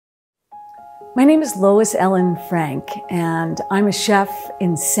My name is Lois Ellen Frank, and I'm a chef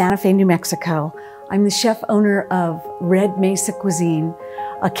in Santa Fe, New Mexico. I'm the chef owner of Red Mesa Cuisine,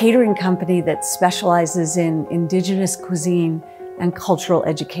 a catering company that specializes in indigenous cuisine and cultural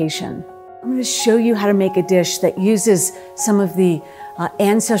education. I'm going to show you how to make a dish that uses some of the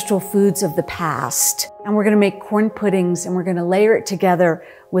ancestral foods of the past. And we're going to make corn puddings, and we're going to layer it together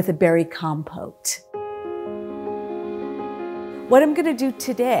with a berry compote. What I'm going to do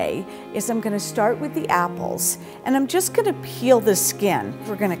today is I'm going to start with the apples, and I'm just going to peel the skin.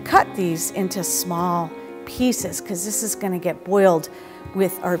 We're going to cut these into small pieces because this is going to get boiled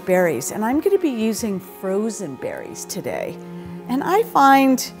with our berries. And I'm going to be using frozen berries today. And I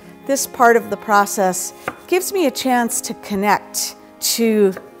find this part of the process gives me a chance to connect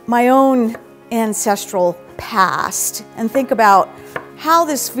to my own ancestral past and think about how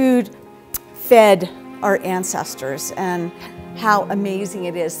this food fed our ancestors and how amazing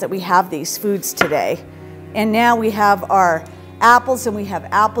it is that we have these foods today. And now we have our apples and we have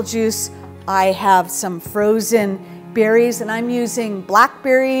apple juice. I have some frozen berries, and I'm using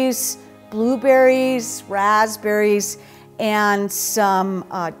blackberries, blueberries, raspberries, and some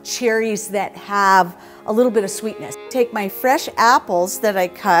cherries that have a little bit of sweetness. Take my fresh apples that I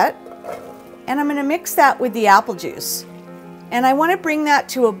cut, and I'm gonna mix that with the apple juice. And I wanna bring that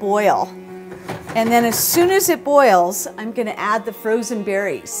to a boil. And then as soon as it boils, I'm gonna add the frozen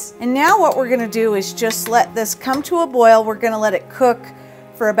berries. And now what we're gonna do is just let this come to a boil. We're gonna let it cook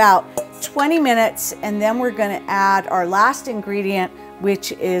for about 20 minutes, and then we're gonna add our last ingredient,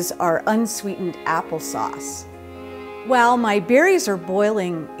 which is our unsweetened applesauce. While my berries are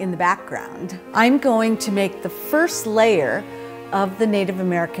boiling in the background, I'm going to make the first layer of the Native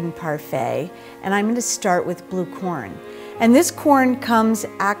American parfait, and I'm gonna start with blue corn. And this corn comes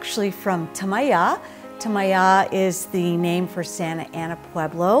actually from Tamaya. Tamaya is the name for Santa Ana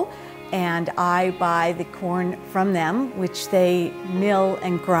Pueblo, and I buy the corn from them, which they mill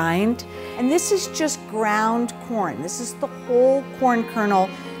and grind. And this is just ground corn. This is the whole corn kernel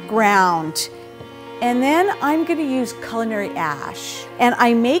ground. And then I'm gonna use culinary ash. And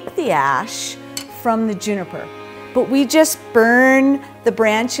I make the ash from the juniper, but we just burn the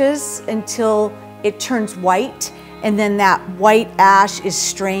branches until it turns white, and then that white ash is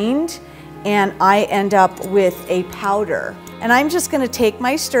strained, and I end up with a powder. And I'm just gonna take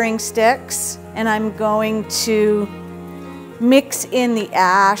my stirring sticks, and I'm going to mix in the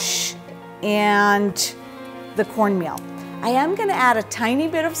ash and the cornmeal. I am gonna add a tiny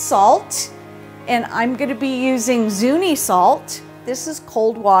bit of salt, and I'm gonna be using Zuni salt. This is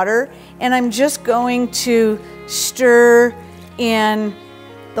cold water, and I'm just going to stir in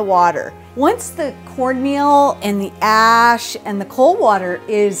the water. Once the cornmeal and the ash and the cold water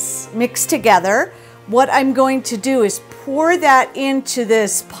is mixed together, what I'm going to do is pour that into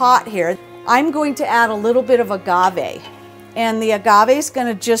this pot here. I'm going to add a little bit of agave, and the agave is going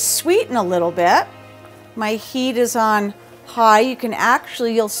to just sweeten a little bit. My heat is on high. You can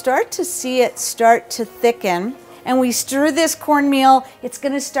actually, you'll start to see it start to thicken. And we stir this cornmeal, it's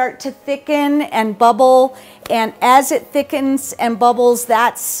going to start to thicken and bubble, and as it thickens and bubbles,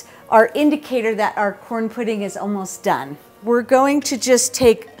 that's our indicator that our corn pudding is almost done. We're going to just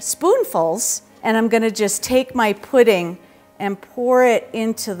take spoonfuls, and I'm going to just take my pudding and pour it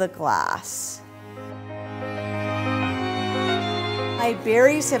into the glass. My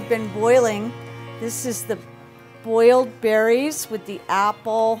berries have been boiling. This is the boiled berries with the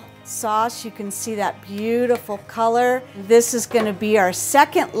apple sauce. You can see that beautiful color. This is going to be our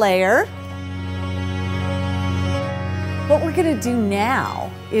second layer. What we're going to do now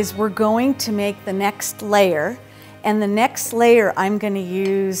is we're going to make the next layer, and the next layer I'm going to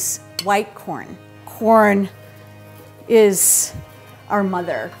use white corn. Corn is our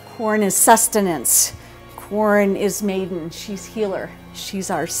mother. Corn is sustenance. Corn is maiden. She's healer. She's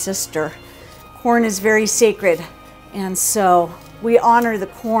our sister. Corn is very sacred, and so we honor the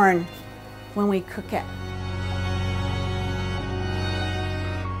corn when we cook it.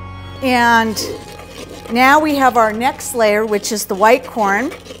 And now we have our next layer, which is the white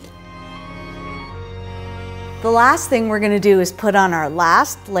corn. The last thing we're going to do is put on our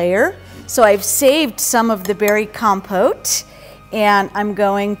last layer. So I've saved some of the berry compote, and I'm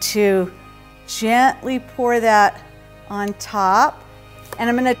going to gently pour that on top. And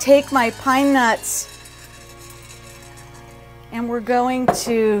I'm going to take my pine nuts, and we're going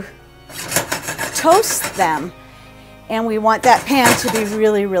to toast them. And we want that pan to be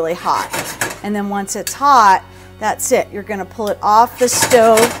really, really hot. And then once it's hot, that's it. You're gonna pull it off the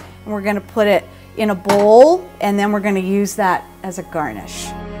stove, and we're gonna put it in a bowl, and then we're gonna use that as a garnish.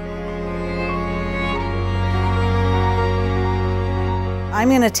 I'm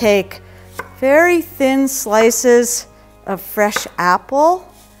gonna take very thin slices of fresh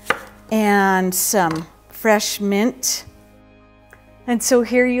apple and some fresh mint. And so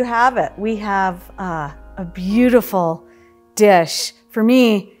here you have it. We have a beautiful dish. For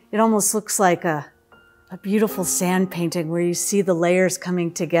me, it almost looks like a beautiful sand painting where you see the layers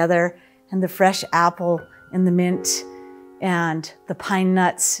coming together and the fresh apple and the mint and the pine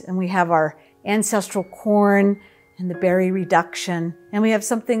nuts. And we have our ancestral corn and the berry reduction. And we have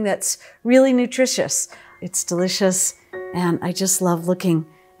something that's really nutritious. It's delicious. And I just love looking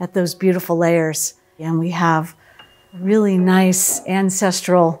at those beautiful layers. And we have a really nice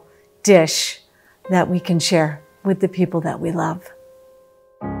ancestral dish that we can share with the people that we love.